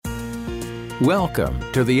Welcome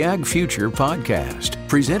to the Ag Future Podcast,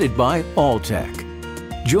 presented by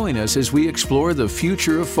Alltech. Join us as we explore the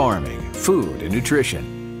future of farming, food, and nutrition.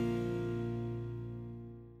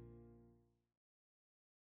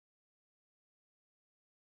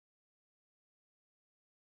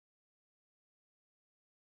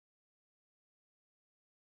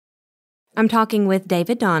 I'm talking with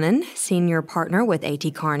David Donnan, Senior Partner with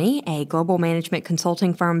A.T. Kearney, a global management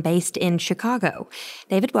consulting firm based in Chicago.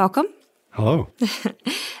 David, welcome. Hello.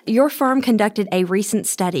 Your firm conducted a recent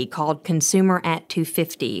study called Consumer at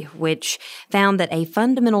 250, which found that a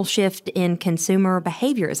fundamental shift in consumer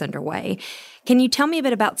behavior is underway. Can you tell me a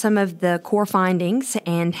bit about some of the core findings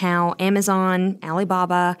and how Amazon,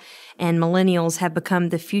 Alibaba, and millennials have become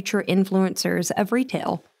the future influencers of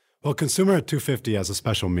retail? Well, Consumer at 250 has a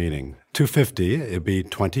special meaning. 250, it'd be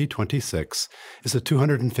 2026, is the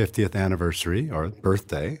 250th anniversary or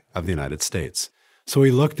birthday of the United States. So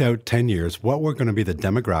we looked out 10 years, what were going to be the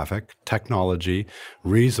demographic, technology,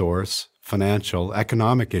 resource, financial,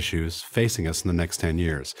 economic issues facing us in the next 10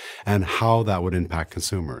 years, and how that would impact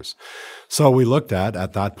consumers. So we looked at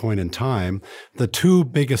that point in time, the two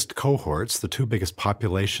biggest cohorts, the two biggest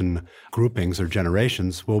population groupings or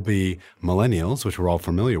generations will be millennials, which we're all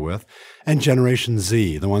familiar with, and Generation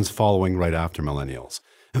Z, the ones following right after millennials.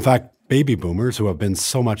 In fact, baby boomers, who have been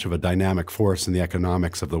so much of a dynamic force in the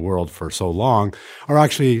economics of the world for so long, are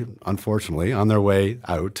actually, unfortunately, on their way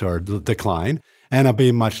out or decline, and will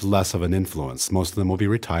be much less of an influence. Most of them will be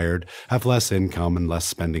retired, have less income and less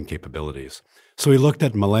spending capabilities. So we looked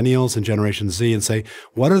at millennials and Generation Z and say,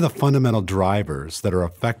 what are the fundamental drivers that are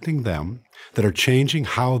affecting them, that are changing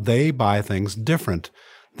how they buy things different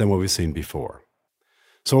than what we've seen before?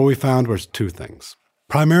 So what we found was two things.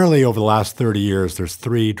 Primarily over the last 30 years, there's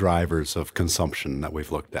three drivers of consumption that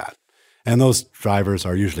we've looked at. And those drivers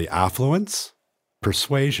are usually affluence,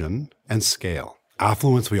 persuasion, and scale.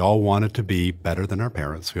 Affluence, we all wanted to be better than our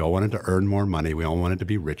parents. We all wanted to earn more money. We all wanted to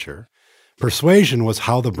be richer. Persuasion was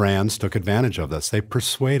how the brands took advantage of this. They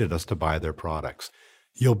persuaded us to buy their products.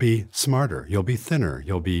 You'll be smarter. You'll be thinner.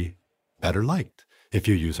 You'll be better liked if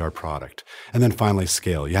you use our product. And then finally,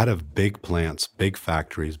 scale. You had to have big plants, big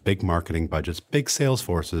factories, big marketing budgets, big sales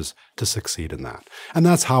forces to succeed in that. And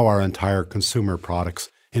that's how our entire consumer products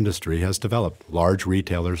industry has developed. Large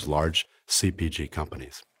retailers, large CPG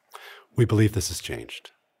companies. We believe this has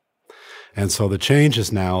changed. And so the change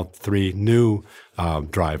is now three new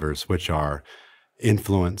drivers, which are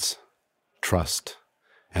influence, trust,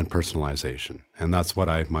 and personalization. And that's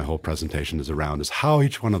what my whole presentation is around, is how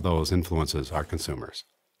each one of those influences our consumers.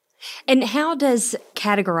 And how does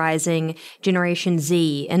categorizing Generation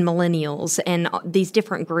Z and millennials and these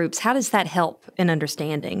different groups, how does that help in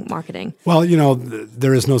understanding marketing? Well,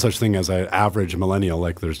 there is no such thing as an average millennial,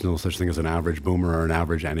 like there's no such thing as an average boomer or an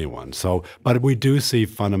average anyone. But we do see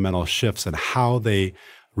fundamental shifts in how they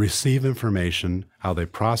receive information, how they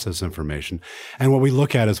process information. And what we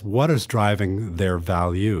look at is what is driving their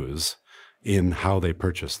values in how they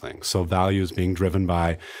purchase things. So values being driven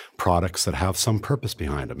by products that have some purpose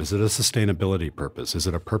behind them. Is it a sustainability purpose? Is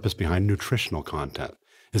it a purpose behind nutritional content?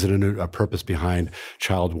 Is it a purpose behind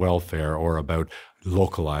child welfare or about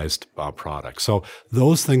localized products? So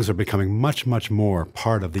those things are becoming much, much more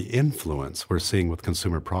part of the influence we're seeing with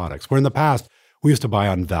consumer products. Where in the past, we used to buy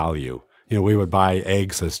on value. We would buy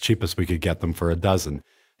eggs as cheap as we could get them for a dozen.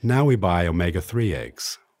 Now we buy omega-3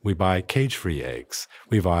 eggs. We buy cage-free eggs.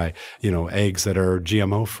 We buy, eggs that are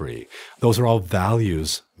GMO-free. Those are all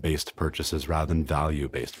values-based purchases rather than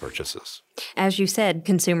value-based purchases. As you said,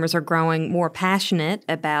 consumers are growing more passionate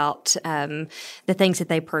about the things that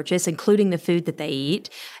they purchase, including the food that they eat.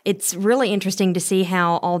 It's really interesting to see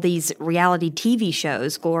how all these reality TV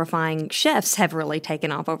shows glorifying chefs have really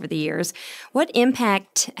taken off over the years. What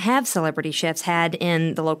impact have celebrity chefs had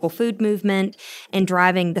in the local food movement and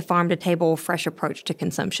driving the farm-to-table fresh approach to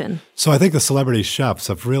consumption? So I think the celebrity chefs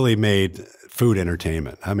have really made food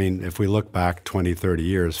entertainment. I mean, if we look back 20, 30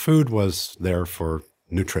 years, food was there for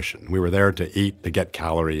nutrition. We were there to eat, to get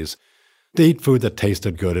calories, to eat food that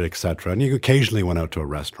tasted good, etc. And you occasionally went out to a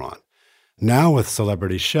restaurant. Now with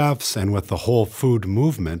celebrity chefs and with the whole food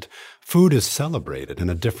movement, food is celebrated in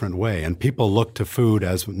a different way. And people look to food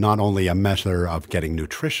as not only a measure of getting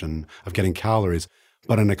nutrition, of getting calories,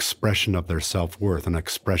 but an expression of their self-worth, an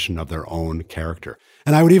expression of their own character.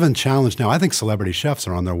 And I would even challenge now, I think celebrity chefs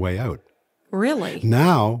are on their way out. Really?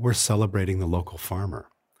 Now we're celebrating the local farmer.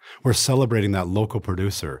 We're celebrating that local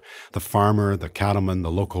producer, the farmer, the cattleman,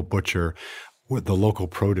 the local butcher, the local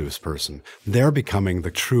produce person. They're becoming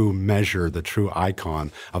the true measure, the true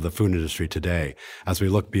icon of the food industry today. As we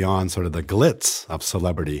look beyond sort of the glitz of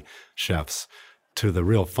celebrity chefs, to the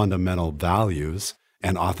real fundamental values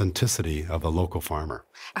and authenticity of a local farmer.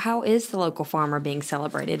 How is the local farmer being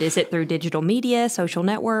celebrated? Is it through digital media, social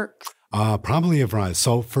networks? Probably a variety.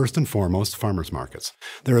 So first and foremost, farmers markets.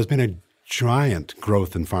 There has been a giant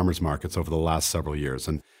growth in farmers markets over the last several years.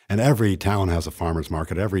 And every town has a farmers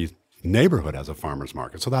market. Every neighborhood has a farmers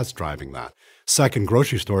market. So that's driving that. Second,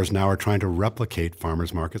 grocery stores now are trying to replicate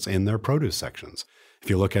farmers markets in their produce sections. If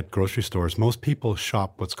you look at grocery stores, most people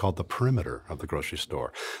shop what's called the perimeter of the grocery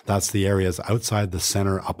store. That's the areas outside the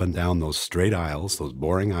center, up and down those straight aisles, those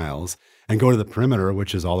boring aisles, and go to the perimeter,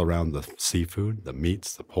 which is all around the seafood, the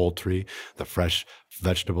meats, the poultry, the fresh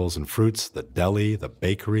vegetables and fruits, the deli, the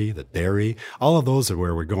bakery, the dairy. All of those are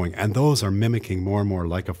where we're going, and those are mimicking more and more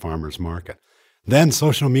like a farmer's market. Then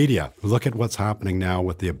social media. Look at what's happening now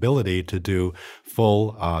with the ability to do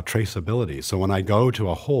full traceability. So when I go to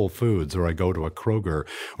a Whole Foods or I go to a Kroger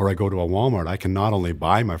or I go to a Walmart, I can not only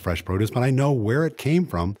buy my fresh produce, but I know where it came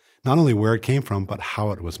from, not only where it came from, but how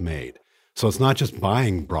it was made. So it's not just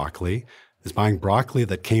buying broccoli, it's buying broccoli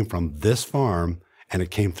that came from this farm and it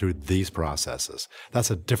came through these processes. That's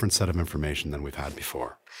a different set of information than we've had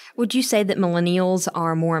before. Would you say that millennials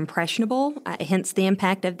are more impressionable, hence the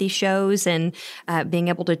impact of these shows and being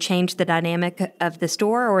able to change the dynamic of the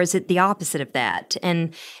store, or is it the opposite of that?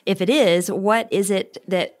 And if it is, what is it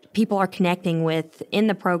that people are connecting with in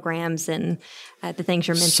the programs and the things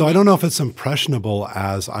you're mentioning? So I don't know if it's impressionable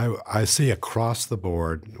as I see across the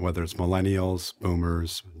board, whether it's millennials,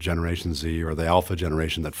 boomers, Generation Z, or the alpha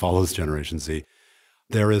generation that follows Generation Z,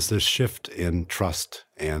 there is this shift in trust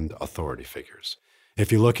and authority figures.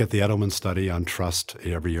 If you look at the Edelman study on trust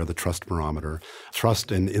every year, the trust barometer,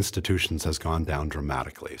 trust in institutions has gone down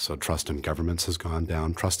dramatically. So trust in governments has gone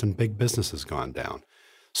down, trust in big business has gone down.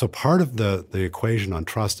 So part of the equation on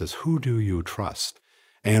trust is who do you trust?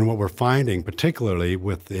 And what we're finding, particularly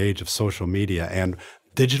with the age of social media and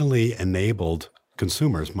digitally enabled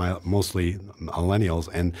consumers, mostly millennials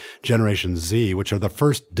and Generation Z, which are the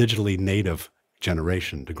first digitally native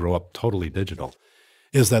generation to grow up totally digital,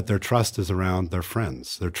 is that their trust is around their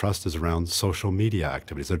friends. Their trust is around social media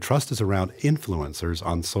activities. Their trust is around influencers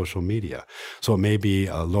on social media. So it may be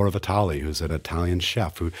Laura Vitale, who's an Italian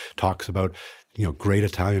chef who talks about great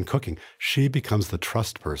Italian cooking. She becomes the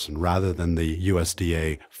trust person rather than the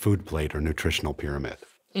USDA food plate or nutritional pyramid.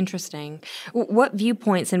 Interesting. What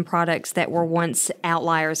viewpoints and products that were once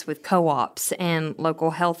outliers with co-ops and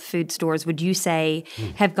local health food stores would you say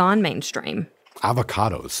have gone mainstream?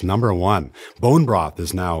 Avocados, number one. Bone broth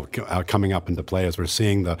is now coming up into play as we're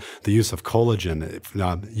seeing the use of collagen,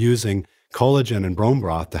 using collagen and bone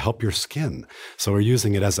broth to help your skin. So we're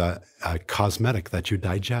using it as a cosmetic that you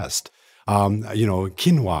digest.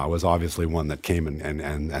 Quinoa was obviously one that came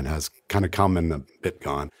and has kind of come and a bit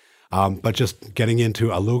gone. But just getting into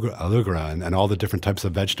arugula and all the different types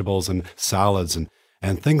of vegetables and salads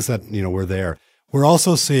and things that, were there. We're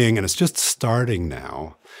also seeing, and it's just starting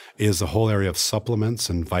now, is the whole area of supplements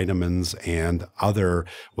and vitamins and other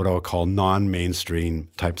what I would call non-mainstream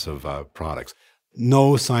types of products.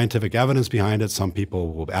 No scientific evidence behind it. Some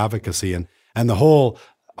people will advocacy. And the whole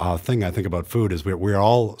thing I think about food is we're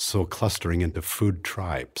all so clustering into food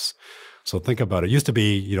tribes. So think about it. It used to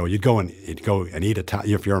be, you'd go and eat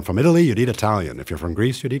Italian. If you're from Italy, you'd eat Italian. If you're from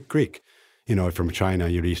Greece, you'd eat Greek. If you're from China,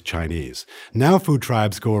 you'd eat Chinese. Now food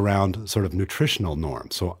tribes go around sort of nutritional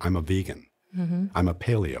norms. So I'm a vegan. Mm-hmm. I'm a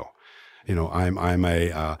paleo. I'm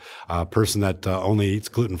a person that only eats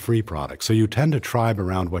gluten-free products. So you tend to tribe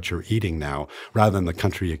around what you're eating now rather than the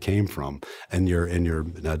country you came from and in your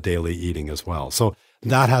daily eating as well. So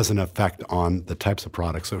that has an effect on the types of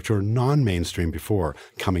products which were non-mainstream before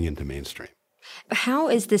coming into mainstream. How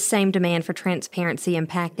is this same demand for transparency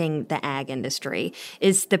impacting the ag industry?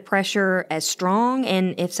 Is the pressure as strong?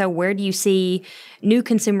 And if so, where do you see new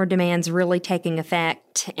consumer demands really taking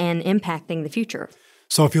effect and impacting the future?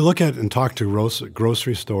 So if you look at and talk to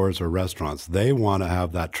grocery stores or restaurants, they want to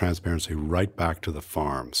have that transparency right back to the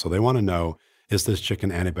farm. So they want to know, is this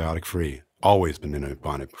chicken antibiotic-free? Always been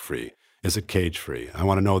antibiotic-free. Is it cage-free? I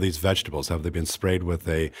want to know these vegetables. Have they been sprayed with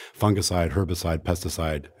a fungicide, herbicide,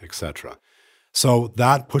 pesticide, etc.? So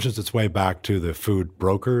that pushes its way back to the food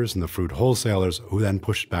brokers and the food wholesalers, who then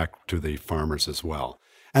push back to the farmers as well.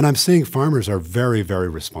 And I'm seeing farmers are very, very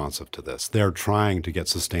responsive to this. They're trying to get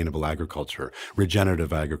sustainable agriculture,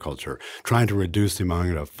 regenerative agriculture, trying to reduce the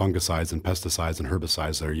amount of fungicides and pesticides and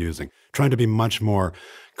herbicides they're using, trying to be much more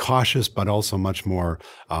cautious, but also much more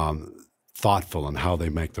thoughtful in how they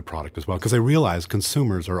make the product as well, because they realize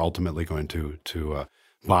consumers are ultimately going to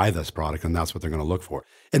buy this product, and that's what they're going to look for.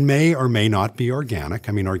 It may or may not be organic.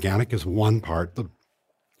 I mean, organic is one part that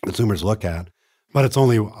consumers look at,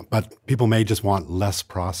 But people may just want less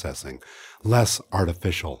processing, less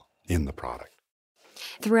artificial in the product.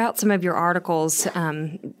 Throughout some of your articles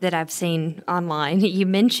that I've seen online, you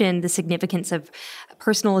mentioned the significance of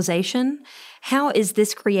personalization. How is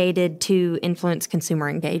this created to influence consumer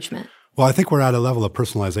engagement? Well, I think we're at a level of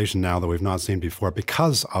personalization now that we've not seen before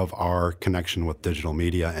because of our connection with digital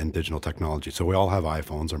media and digital technology. So we all have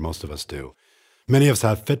iPhones, or most of us do. Many of us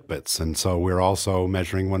have Fitbits, and so we're also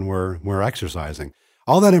measuring when we're exercising.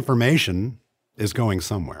 All that information is going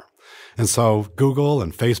somewhere. And so Google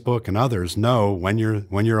and Facebook and others know when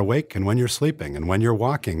you're awake and when you're sleeping and when you're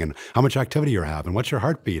walking and how much activity you have and what's your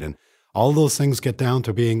heartbeat. And all those things get down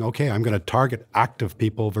to being, okay, I'm going to target active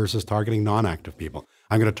people versus targeting non-active people.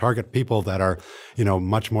 I'm going to target people that are,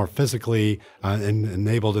 much more physically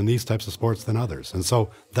enabled in these types of sports than others. And so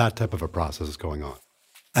that type of a process is going on.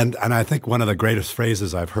 And I think one of the greatest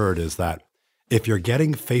phrases I've heard is that if you're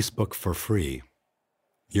getting Facebook for free,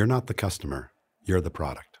 you're not the customer, you're the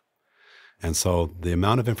product. And so the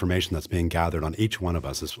amount of information that's being gathered on each one of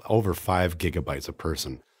us is over 5 gigabytes a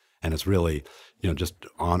person. And it's really, just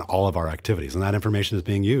on all of our activities. And that information is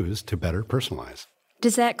being used to better personalize.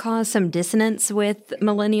 Does that cause some dissonance with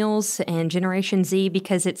millennials and Generation Z?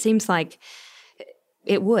 Because it seems like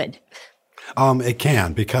it would. It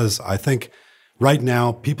can, because I think right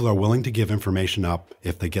now people are willing to give information up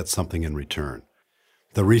if they get something in return.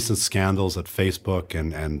 The recent scandals at Facebook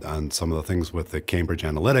and some of the things with the Cambridge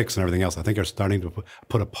Analytics and everything else, I think are starting to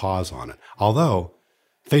put a pause on it. Although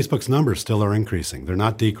Facebook's numbers still are increasing. They're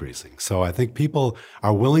not decreasing. So I think people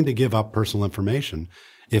are willing to give up personal information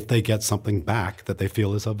if they get something back that they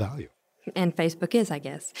feel is of value. And Facebook is, I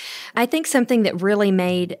guess. I think something that really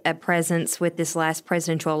made a presence with this last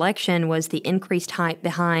presidential election was the increased hype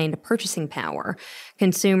behind purchasing power.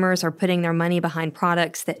 Consumers are putting their money behind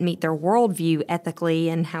products that meet their worldview ethically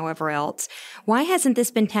and however else. Why hasn't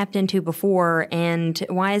this been tapped into before, and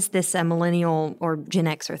why is this a millennial or Gen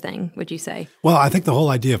Xer thing, would you say? Well, I think the whole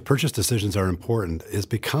idea of purchase decisions are important has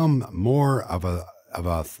become more of a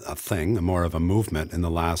thing, more of a movement in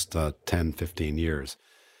the last 10, 15 years.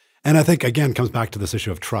 And I think, again, comes back to this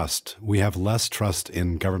issue of trust. We have less trust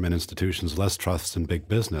in government institutions, less trust in big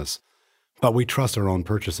business, but we trust our own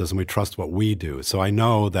purchases and we trust what we do. So I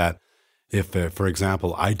know that if, for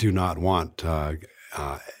example, I do not want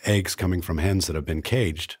eggs coming from hens that have been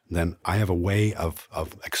caged, then I have a way of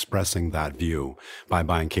expressing that view by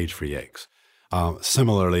buying cage-free eggs.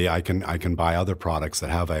 Similarly, I can buy other products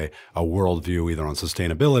that have a worldview either on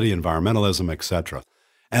sustainability, environmentalism, et cetera.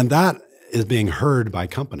 And that is being heard by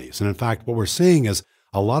companies. And in fact, what we're seeing is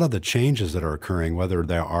a lot of the changes that are occurring, whether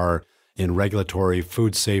they are in regulatory,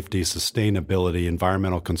 food safety, sustainability,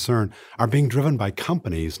 environmental concern, are being driven by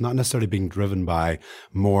companies, not necessarily being driven by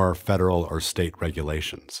more federal or state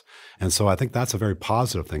regulations. And so I think that's a very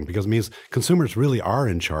positive thing because it means consumers really are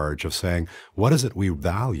in charge of saying, what is it we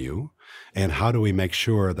value and how do we make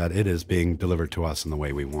sure that it is being delivered to us in the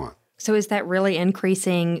way we want? So is that really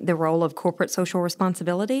increasing the role of corporate social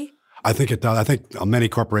responsibility? I think it does. I think many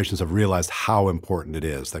corporations have realized how important it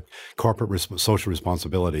is, that corporate social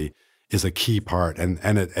responsibility is a key part, and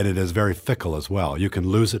it is very fickle as well. You can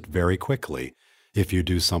lose it very quickly if you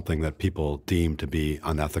do something that people deem to be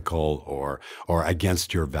unethical or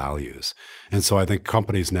against your values. And so I think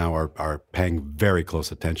companies now are paying very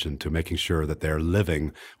close attention to making sure that they're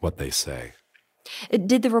living what they say.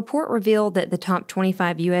 Did the report reveal that the top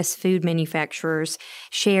 25 U.S. food manufacturers'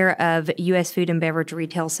 share of U.S. food and beverage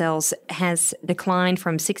retail sales has declined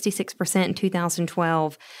from 66% in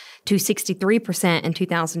 2012 to 63% in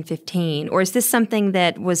 2015? Or is this something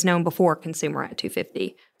that was known before Consumer Act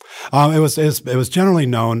 250? It was generally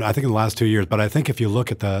known, I think, in the last 2 years. But I think if you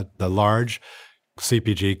look at the large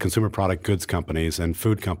CPG, consumer product goods companies and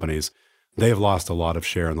food companies, they have lost a lot of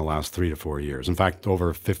share in the last 3 to 4 years. In fact,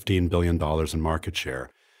 over $15 billion in market share.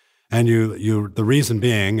 And the reason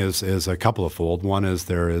being is a couple of fold. One is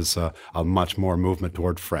there is a much more movement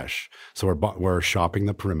toward fresh. So we're shopping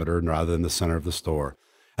the perimeter rather than the center of the store.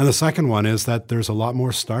 And the second one is that there's a lot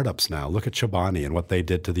more startups now. Look at Chobani and what they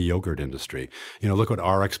did to the yogurt industry. Look what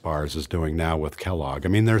RX Bars is doing now with Kellogg. I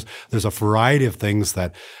mean, there's a variety of things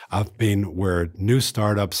that have been where new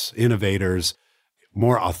startups, innovators,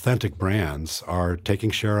 more authentic brands are taking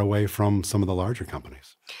share away from some of the larger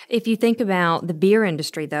companies. If you think about the beer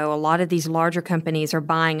industry, though, a lot of these larger companies are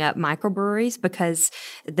buying up microbreweries because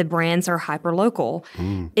the brands are hyper-local.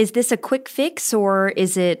 Is this a quick fix or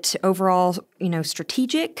is it overall,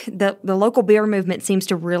 strategic? The local beer movement seems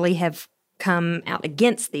to really have come out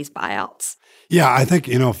against these buyouts. Yeah, I think,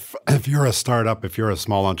 if you're a startup, if you're a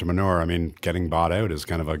small entrepreneur, I mean, getting bought out is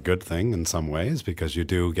kind of a good thing in some ways because you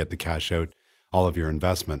do get the cash out all of your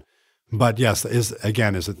investment. But yes, is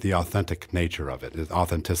it the authentic nature of it?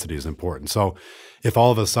 Authenticity is important. So if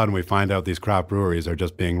all of a sudden we find out these craft breweries are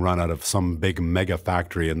just being run out of some big mega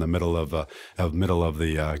factory in the middle of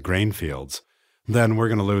the grain fields, then we're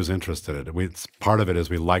going to lose interest in it. Part of it is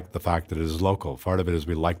we like the fact that it is local. Part of it is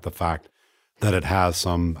we like the fact that it has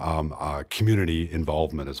some community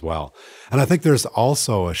involvement as well. And I think there's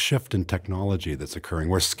also a shift in technology that's occurring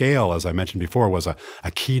where scale, as I mentioned before, was a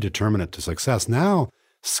key determinant to success. Now,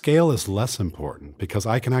 scale is less important because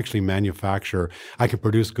I can actually I can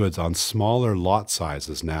produce goods on smaller lot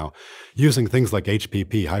sizes now using things like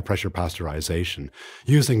HPP, high pressure pasteurization,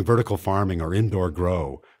 using vertical farming or indoor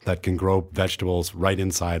grow that can grow vegetables right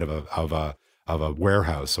inside of a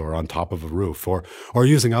warehouse or on top of a roof, or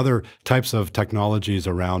using other types of technologies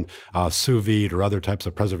around sous vide or other types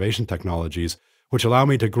of preservation technologies, which allow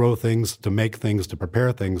me to grow things, to make things, to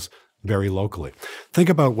prepare things very locally. Think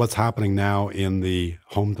about what's happening now in the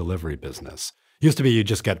home delivery business. Used to be you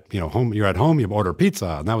just get, home, you're at home, you order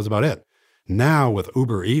pizza, and that was about it. Now with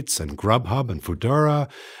Uber Eats and Grubhub and Foodora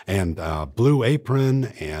and Blue Apron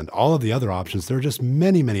and all of the other options, there are just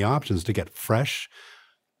many, many options to get fresh,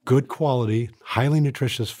 good quality, highly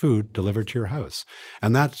nutritious food delivered to your house.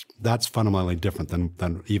 And that's fundamentally different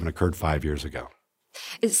than even occurred 5 years ago.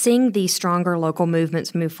 Seeing the stronger local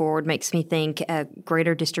movements move forward makes me think a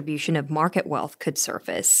greater distribution of market wealth could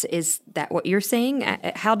surface. Is that what you're seeing?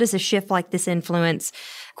 How does a shift like this influence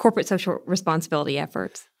corporate social responsibility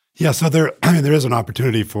efforts? Yeah, so there is an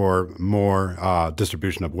opportunity for more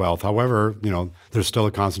distribution of wealth. However, there's still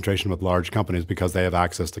a concentration with large companies because they have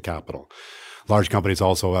access to capital. Large companies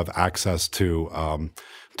also have access to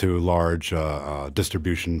large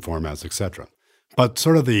distribution formats, et cetera. But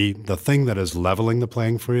sort of the thing that is leveling the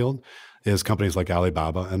playing field is companies like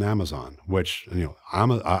Alibaba and Amazon, which,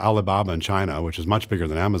 Alibaba in China, which is much bigger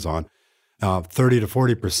than Amazon, 30 to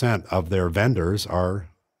 40% of their vendors are,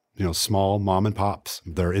 small mom and pops.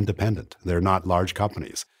 They're independent. They're not large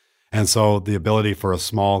companies. And so the ability for a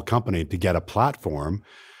small company to get a platform,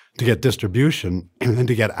 to get distribution, and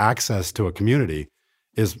to get access to a community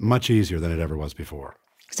is much easier than it ever was before.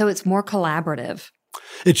 So it's more collaborative.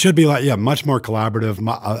 It should be much more collaborative,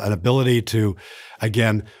 an ability to,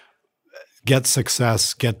 again, get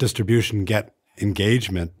success, get distribution, get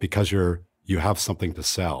engagement because you have something to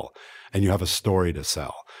sell and you have a story to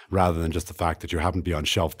sell rather than just the fact that you happen to be on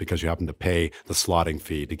shelf because you happen to pay the slotting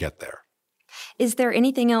fee to get there. Is there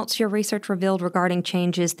anything else your research revealed regarding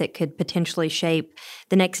changes that could potentially shape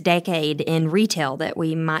the next decade in retail that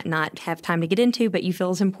we might not have time to get into, but you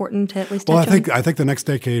feel is important to at least touch on? I think the next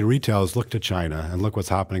decade retail is look to China and look what's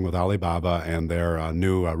happening with Alibaba and their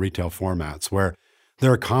new retail formats, where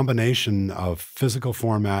they're a combination of physical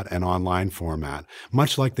format and online format,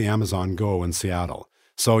 much like the Amazon Go in Seattle.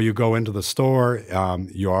 So you go into the store,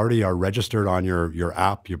 you already are registered on your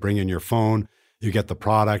app, you bring in your phone, you get the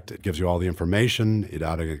product, it gives you all the information, it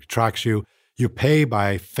tracks you. You pay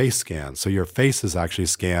by face scan, so your face is actually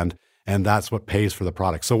scanned, and that's what pays for the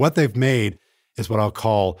product. So what they've made is what I'll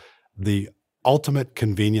call the ultimate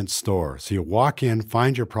convenience store. So you walk in,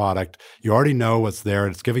 find your product, you already know what's there,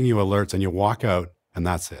 it's giving you alerts, and you walk out, and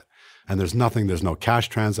that's it. And there's no cash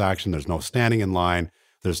transaction, there's no standing in line,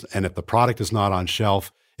 and if the product is not on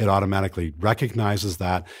shelf, it automatically recognizes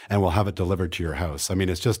that and will have it delivered to your house. I mean,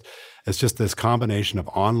 it's just this combination of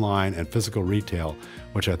online and physical retail,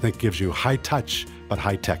 which I think gives you high touch, but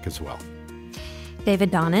high tech as well. David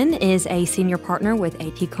Donnan is a senior partner with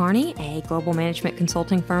A.T. Kearney, a global management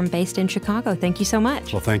consulting firm based in Chicago. Thank you so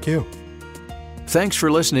much. Well, thank you. Thanks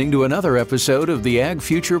for listening to another episode of the Ag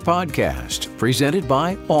Future Podcast, presented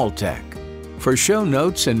by Alltech. For show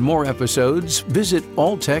notes and more episodes, visit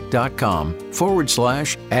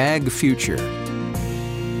alltech.com/agfuture.